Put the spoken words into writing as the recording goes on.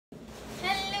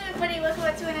everybody, welcome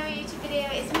back to another YouTube video.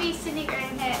 It's me, Cindy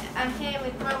Graham here. I'm here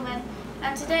with Roman,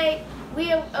 and today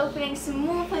we are opening some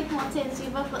more Pokemon tins.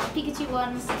 We've both got the Pikachu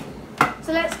ones,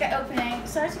 so let's get opening.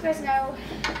 So as you guys know,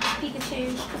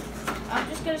 Pikachu. I'm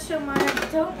just going to show mine. I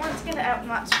don't want to get it out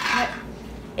much, but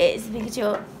it is the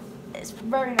Pikachu. It's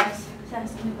very nice. So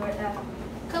that's going to go right there.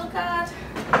 Code card.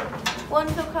 One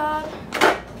code card.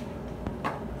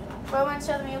 Roman,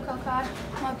 show them your code card.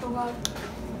 My code card.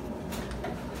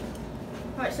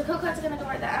 Right, so code cards are going to go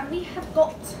right there, and we have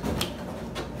got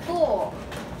 4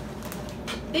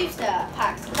 booster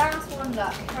packs. Last one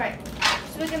luck. Right,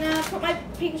 so we're going to put my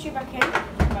Pikachu back in.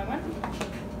 A moment.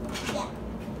 Yeah.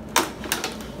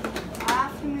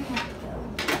 After me,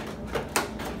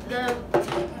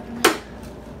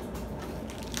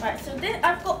 right, so this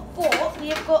I've got 4. We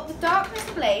have got the Darkness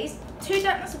Ablaze, 2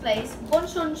 Darkness Ablaze, 1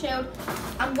 Sun Shield,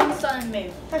 and 1 Sun and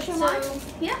Moon. So,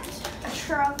 yeah. A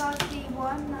Travasi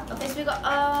one. Okay, so we've got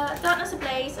Darkness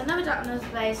Ablaze, another Darkness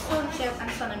Ablaze, Sun Shield, and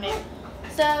Sun and Moon.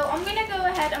 So I'm going to go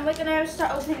ahead and we're going to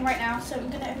start opening right now. So I'm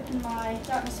going to open my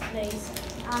Darkness Ablaze.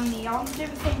 And the I'm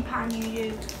doing the same pan you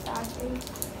do, sadly.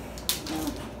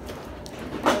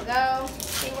 There we go.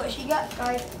 See what she got,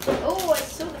 guys. Oh, I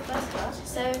saw the first card.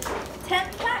 So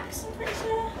 10 packs, I'm pretty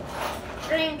sure.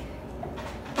 Green.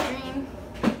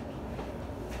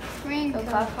 Green Code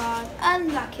card.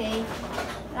 Unlucky.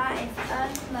 That is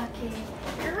unlucky.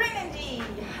 Green Energy.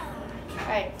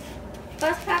 Right.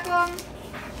 First pack on.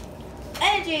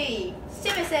 Energy.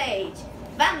 Simisage.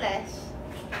 Vanless.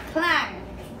 Clang.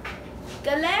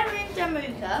 Galarian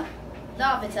Damuka.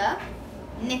 Larvitar.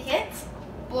 Nickit.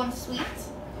 Born Sweet.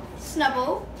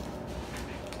 Snubble.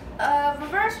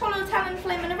 Reverse Hollow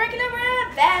Talonflame and a regular rare.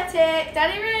 Vertic.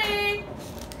 Daddy Ring.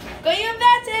 Got you a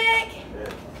Vertic.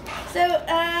 So,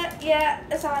 yeah,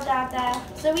 that's our dad there.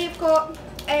 So we've got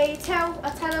a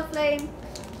Talonflame,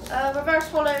 Reverse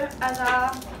Hollow as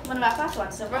one of our first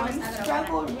ones. So Roman's now going to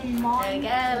struggled with mine.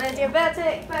 there you go, there's your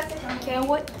Vertic. Okay,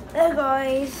 what? There,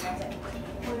 guys.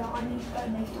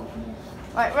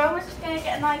 Right, Roman's just going to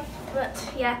get a knife, but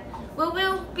yeah.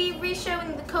 We'll be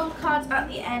re-showing the code cards at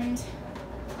the end.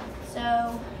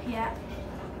 So, yeah.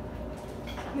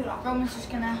 Roman's just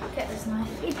going to get this knife.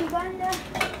 If you wonder.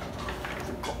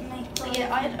 So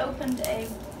yeah, I had opened a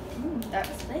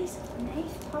Darkness Ablaze.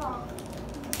 Nice part.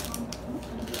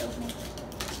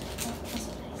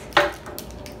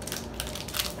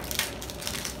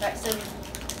 Right, so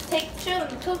show them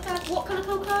the code card. What colour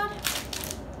code card?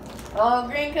 Oh,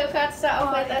 green code card to start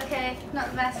off with. Okay, not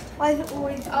the best. Why is it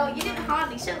always? Oh, you didn't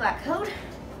hardly show that code.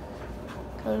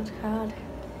 Code card.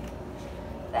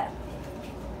 There.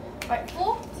 Right,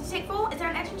 4. Did you take 4? Is there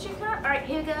an energy card? Alright,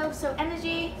 here we go. So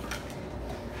energy.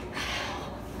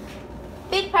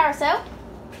 Big Parasol,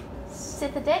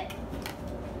 Citadic,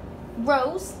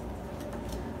 Rose,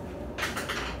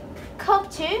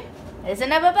 Cubchoo, there's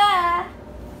another bear,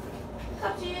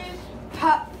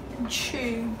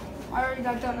 Pikachu. I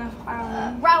don't know.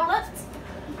 Rowlet,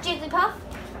 Jigglypuff,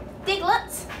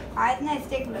 Diglett, I have no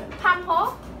Diglett.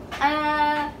 Pampor,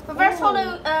 Reverse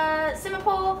Hollow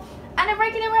Simipour, and a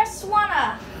regular rare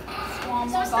Swanna.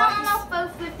 So we're starting off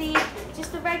both with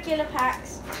just the regular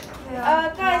packs.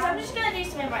 Guys, I'm just going to do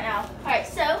something right now. Alright,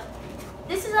 so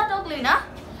this is our dog Luna,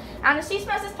 and if she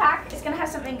smells this pack, it's going to have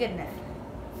something good in it.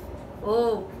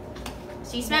 Oh,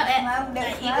 she smelled it.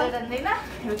 Don't you go then, Luna.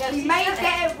 Here we go. She may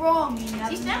get it wrong, you know.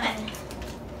 She smelled it.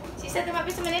 She said there might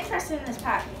be something interesting in this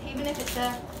pack, even if it's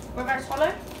a Reverse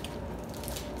Hollow.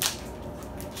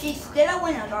 She's still a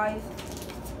winner, guys.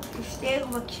 She's still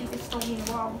the cutest dog in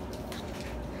the world.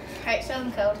 Alright, show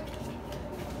them code.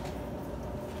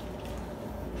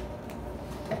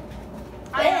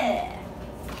 There.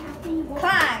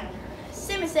 Clang,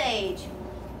 Simisage,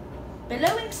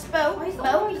 Billowing Spoke,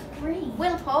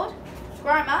 Willpod,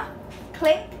 Grimer,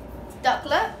 Clink,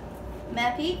 Ducklet,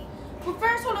 Merpeep,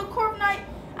 Reverse Hollow Corviknight,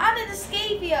 and an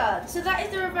Escapia. So that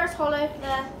is the Reverse Hollow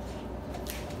there.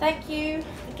 Thank you,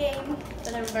 the game,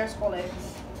 for the Reverse Hollow.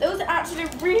 Those are actually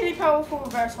really powerful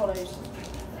Reverse Hollows.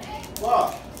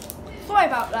 What? Sorry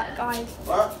about that, guys.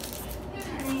 What?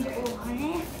 I need it all,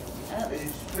 honey. You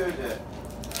screwed it.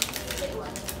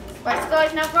 Right, so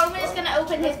guys, now Roman is going to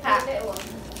open his pack.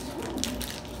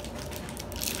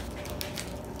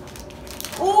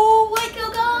 Oh, wait,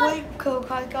 go guys! Wait, cool,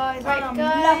 guys. Right, I'm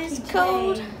guys, lucky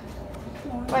code. today.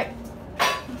 Right,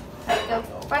 there we go.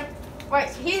 Right,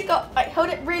 so he's got, right, hold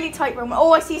it really tight, Roman.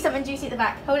 Oh, I see something juicy at the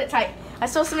back. Hold it tight. I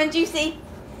saw something juicy.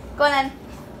 Go on then.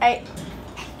 Right,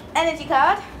 energy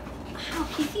card. How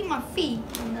can you see my feet?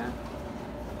 No.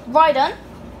 Rhydon. I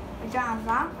don't have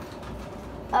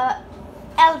that.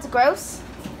 Eldegoss.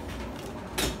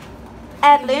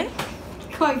 Air Balloon.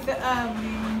 Guys,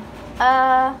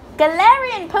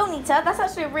 Galarian Ponyta. That's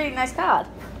actually a really nice card.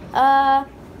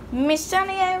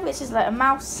 Mishanio, which is like a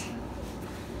mouse.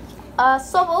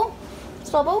 Sobble.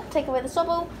 Take away the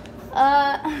Sobble.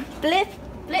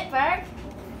 Blipberg.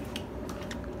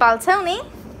 Baltoni.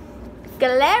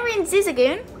 Galarian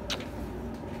Zigzagoon.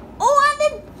 Oh, and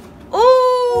then...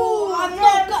 Oh, I'm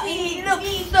not gutting it. It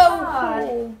looks so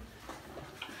cool.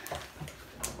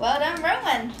 Well done,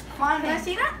 Roman. Finally. Can I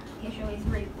see that? Yeah, sure, it's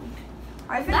really cool.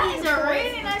 I think That it's is a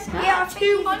really nice card. Yeah, I think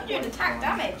 200 attack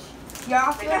damage. Yeah,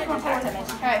 I think that's 200 my attack favorite.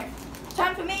 damage. Okay.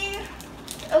 Time for me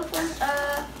to open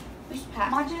which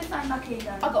pack? Imagine if I'm lucky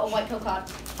though. I got a white pill card.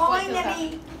 White pill card.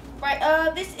 Finally. Right,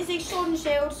 this is a Sword and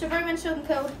Shield. So Roman Shield and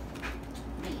Code.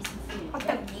 I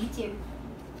don't need to. You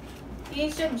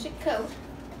need Shield and Shield Code.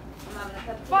 I'm having a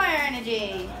cup of tea. Fire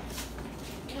Energy.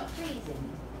 You're not freezing.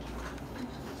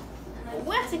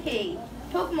 Wetaki.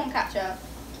 Pokemon Catcher.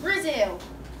 Brazil.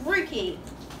 Rookie.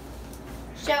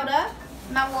 Shelder.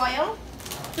 Mawile.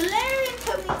 Galarian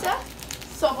Ponyta.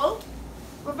 Sobble.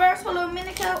 Reverse Hollow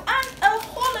Minico. And a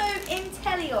Hollow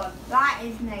Inteleon. That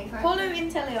is nice. Hollow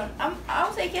Inteleon.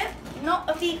 I'll take it. Not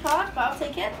a V card, but I'll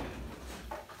take it.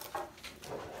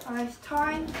 It's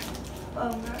time. Oh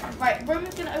no. Right,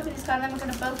 Roman's going to open this card, and then we're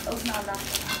going to both open our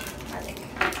last.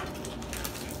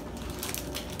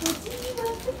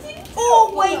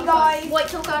 Oh wait, guys. White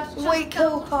pill card. Wait,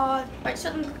 kill card. Right,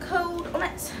 show them the code on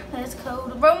it. There's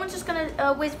code. Roman's just going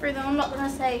to whiz through them. I'm not going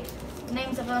to say the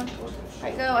names of them.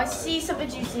 Right, go. I see something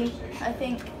juicy. I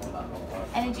think.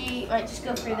 Energy. Right, just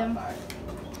go through them.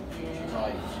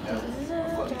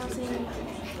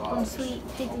 Drowsy. Sweet.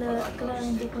 Diglett.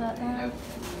 Galarian Diglett.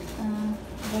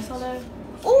 Reverse Hollow.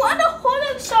 Oh, and a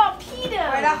Hollow Sharpedo.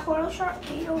 Right, that Hollow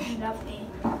Sharpedo is lovely.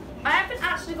 I haven't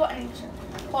actually got any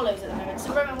hollows at the moment.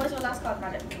 So Roman, where's your last card,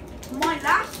 Magic? My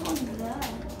last one is there.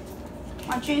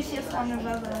 My juiciest one is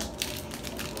ever.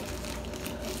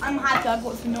 I'm happy I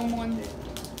got some normal ones.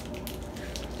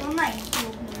 Well, nice.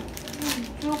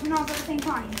 Do you open up at the same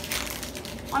time?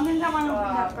 I'm going to have my open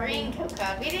up. Green kill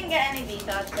card. We didn't get any V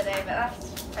cards today, but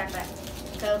that's perfect.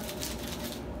 So,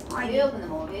 Have you opened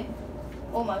them all, have you?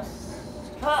 almost.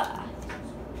 Ah.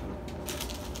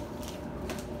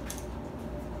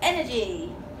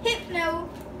 Energy. Hypno.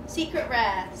 Secret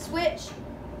Rare. Switch.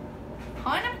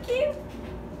 Pineapple.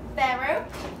 Pharaoh.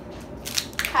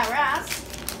 Paraz.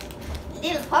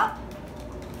 Little Pup.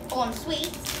 On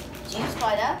Sweet. Dew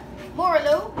Spider.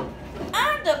 Moralo.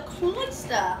 And a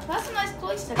Cloyster. That's a nice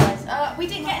Cloyster, guys. We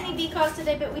didn't get any V cards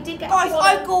today, but we did get Guys, Hollow.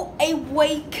 I got a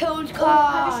weight killed Have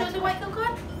card. you showed the white code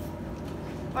card?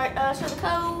 Right, show the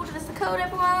code. That's the code,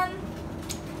 everyone.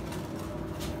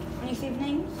 Can you see the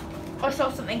names? I saw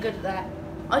something good there.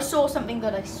 I saw something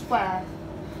good, I swear.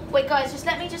 Wait, guys,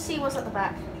 let me see what's at the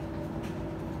back.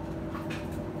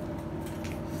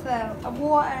 So, a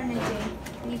water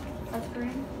energy. That's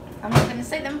green. I'm not going to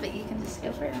say them, but you can just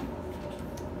go through them.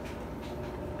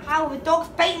 Ow, the dog's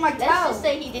biting my toe. Let's just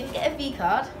say he didn't get a V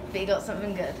card, but he got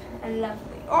something good.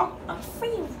 Lovely. Oh, I'm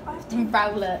free. I have to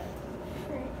Rowlet.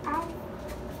 Ow.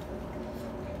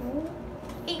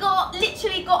 He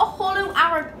literally got a Hollow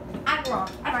Aggron. I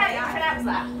can't even pronounce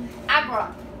that.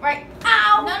 Aggron. Right.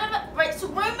 Ow. None of it. Right, so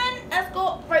Roman has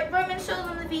got. Right, Roman showed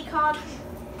them the V card.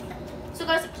 So,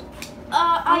 guys,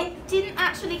 I didn't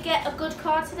actually get a good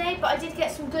card today, but I did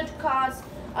get some good cards.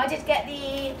 I did get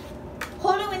the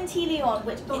Hollow Inteleon,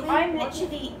 which I'm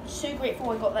literally so grateful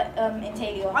I got that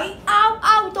Inteleon.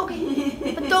 Ow, doggy.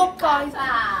 The dog, guys.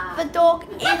 The dog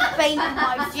is biting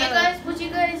my toe. Would you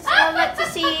guys like to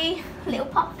see Little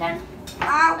Pup again?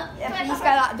 Ow. Yeah, please get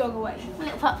that dog away.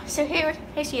 Little Pup. So here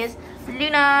she is.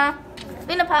 Luna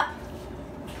Pup.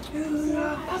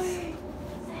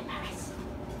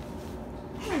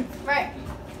 Right.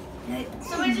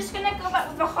 So we're just gonna go back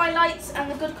with the highlights and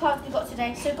the good cards we got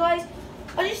today. So guys,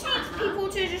 I just need people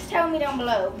to just tell me down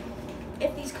below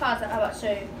if these cards that I've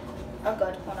actually are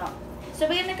good or not. So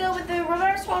we're gonna go with the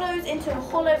reverse hollows into a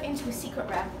hollow into a secret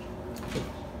rare.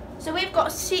 So I've got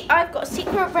a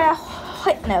secret rare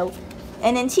Hypno,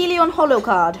 an Inteleon hollow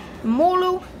card,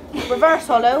 Morlo reverse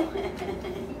hollow,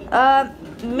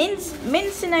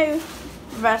 Mincino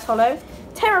reverse hollow,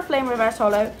 Terraflame reverse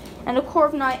hollow, and a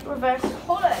Corviknight reverse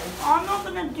hollow. I'm not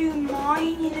going to do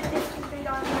mine in a different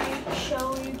video. I'm going to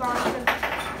show you guys because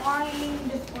I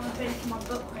just want to finish my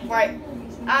book. Right.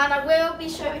 And I will be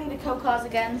showing the code cards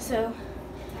again, so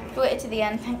wait to the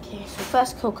end. Thank you. So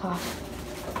first code card.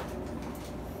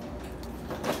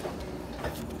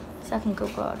 Second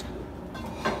code card.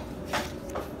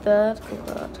 Third code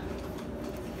card.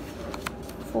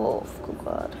 Fourth code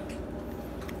card.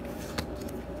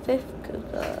 Fifth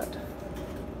code card.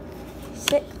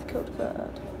 6th code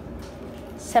card,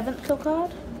 7th code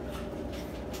card,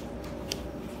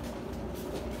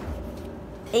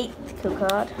 8th code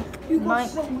card,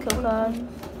 9th code card,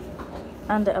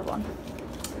 and the other one.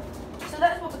 So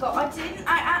that's what we got.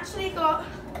 I actually got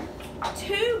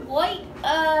 2 white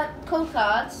code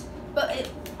cards, but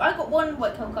I got 1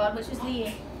 white code card, which was the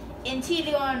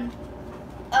Inteleon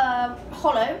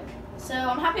Holo. So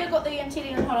I'm happy I got the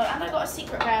Inteleon Holo, and I got a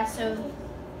secret rare, so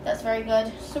that's very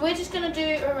good. So we're just gonna do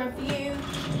a review.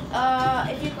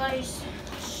 If you guys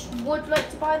would like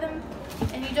to buy them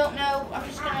and you don't know, I'm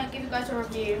just gonna give you guys a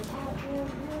review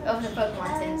of the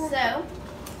Pokemon tin. So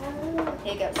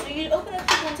here you go. So you open the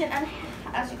Pokemon tin, and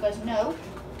as you guys know,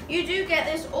 you do get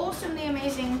this awesomely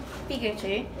amazing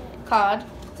Pikachu card.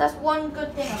 So that's one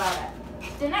good thing about it.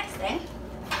 The next thing,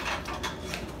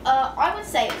 I would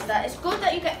say is that it's good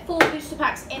that you get 4 booster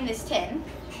packs in this tin,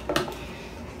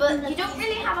 but you don't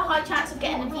really have a high chance of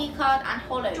getting a V card and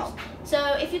holos.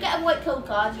 So if you get a white code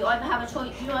card, you either have a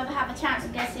choice, you either have a chance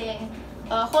of getting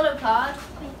a holo card,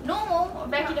 normal,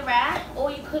 regular rare,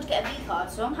 or you could get a V card.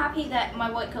 So I'm happy that my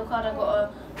white code card I got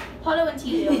a holo and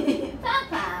Inteleon.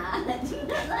 Papa, you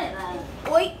don't like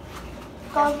that. Wait,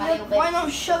 guys, That's my little why bit.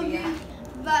 not show you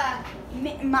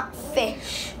the map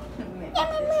fish?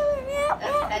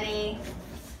 That's Teddy.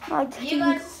 You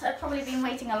guys have probably been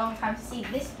waiting a long time to see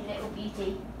this little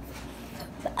beauty.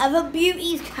 The other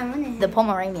beauties coming in. The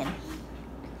Pomeranian.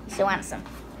 He's so handsome,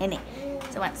 isn't he?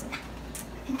 So handsome.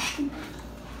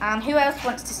 And who else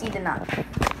wants to see the nut?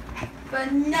 The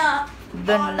nut.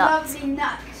 The Our nut. lovely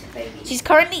nut, baby. She's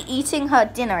currently eating her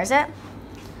dinner, is it?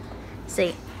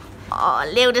 See. Oh,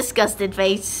 little disgusted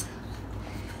face.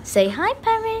 Say hi,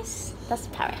 Paris. That's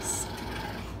Paris.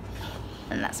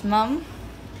 And that's Mum.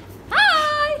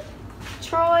 Hi!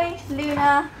 Troy,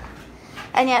 Luna.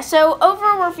 And yeah, so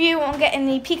overall review on getting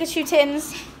the Pikachu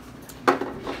tins.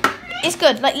 It's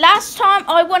good. Like last time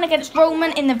I won against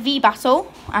Roman in the V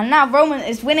battle, and now Roman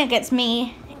is winning against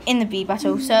me in the V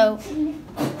battle. So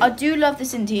I do love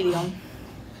this Inteleon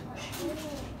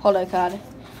holo card.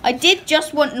 I did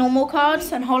just want normal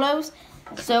cards and holos,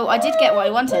 so I did get what I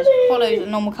wanted. Holos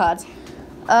and normal cards.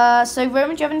 So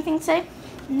Roman, do you have anything to say?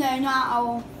 No, not at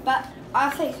all. But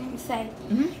I'll say something to say.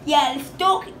 Yeah, this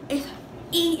dog is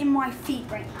eating my feet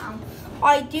right now.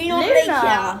 I do not like it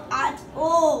Luna. at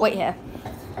all. Wait here.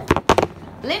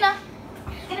 Luna.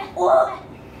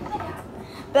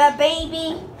 The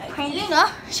baby.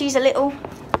 Luna, she's a little.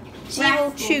 She will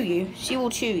Rascal. chew you. She will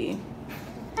chew you.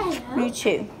 Hello. You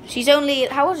chew. She's only,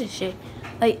 how old is she?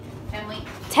 Like 10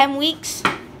 weeks. 10 weeks.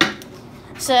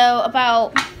 So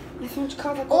about This one's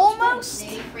covered. almost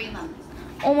Nearly 3 months.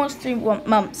 almost 3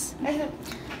 months.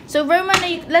 So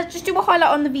Roman, let's just do a highlight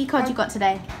on the V card you got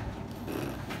today.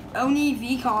 Only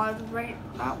V card, right?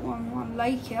 That one. I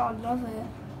like it. I love it.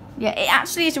 Yeah, it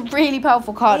actually is a really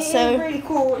powerful card. It is So really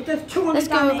cool. It does 200 let's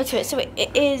go damage. over to it. So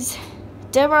it is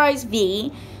Derise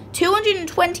V,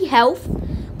 220 health,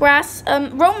 grass.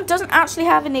 Roman doesn't actually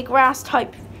have any grass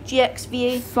type GX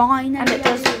V, Fine. and it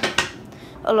does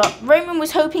a lot. Roman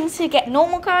was hoping to get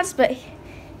normal cards, but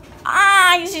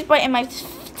she's biting my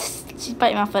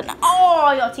foot.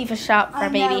 Oh, your teeth are sharp for a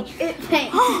baby. It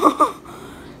pains.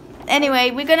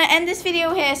 Anyway, we're gonna end this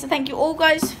video here. So thank you all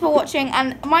guys for watching,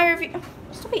 and my review.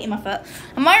 Stop eating my foot.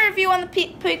 And my review on the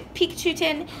Pikachu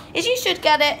tin is you should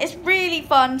get it. It's really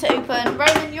fun to open.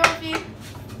 Roman, your review?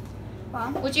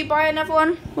 Would you buy another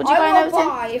one? Would you buy I another will tin?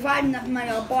 buy, if I had enough money,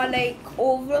 I'll buy like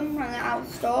all of them when they're out of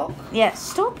stock. Yeah,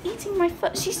 stop eating my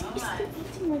foot. She's still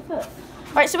eating my foot.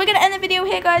 Alright, so we're going to end the video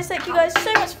here, guys. Thank you guys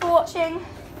so much for watching.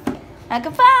 And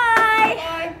goodbye.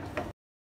 Bye.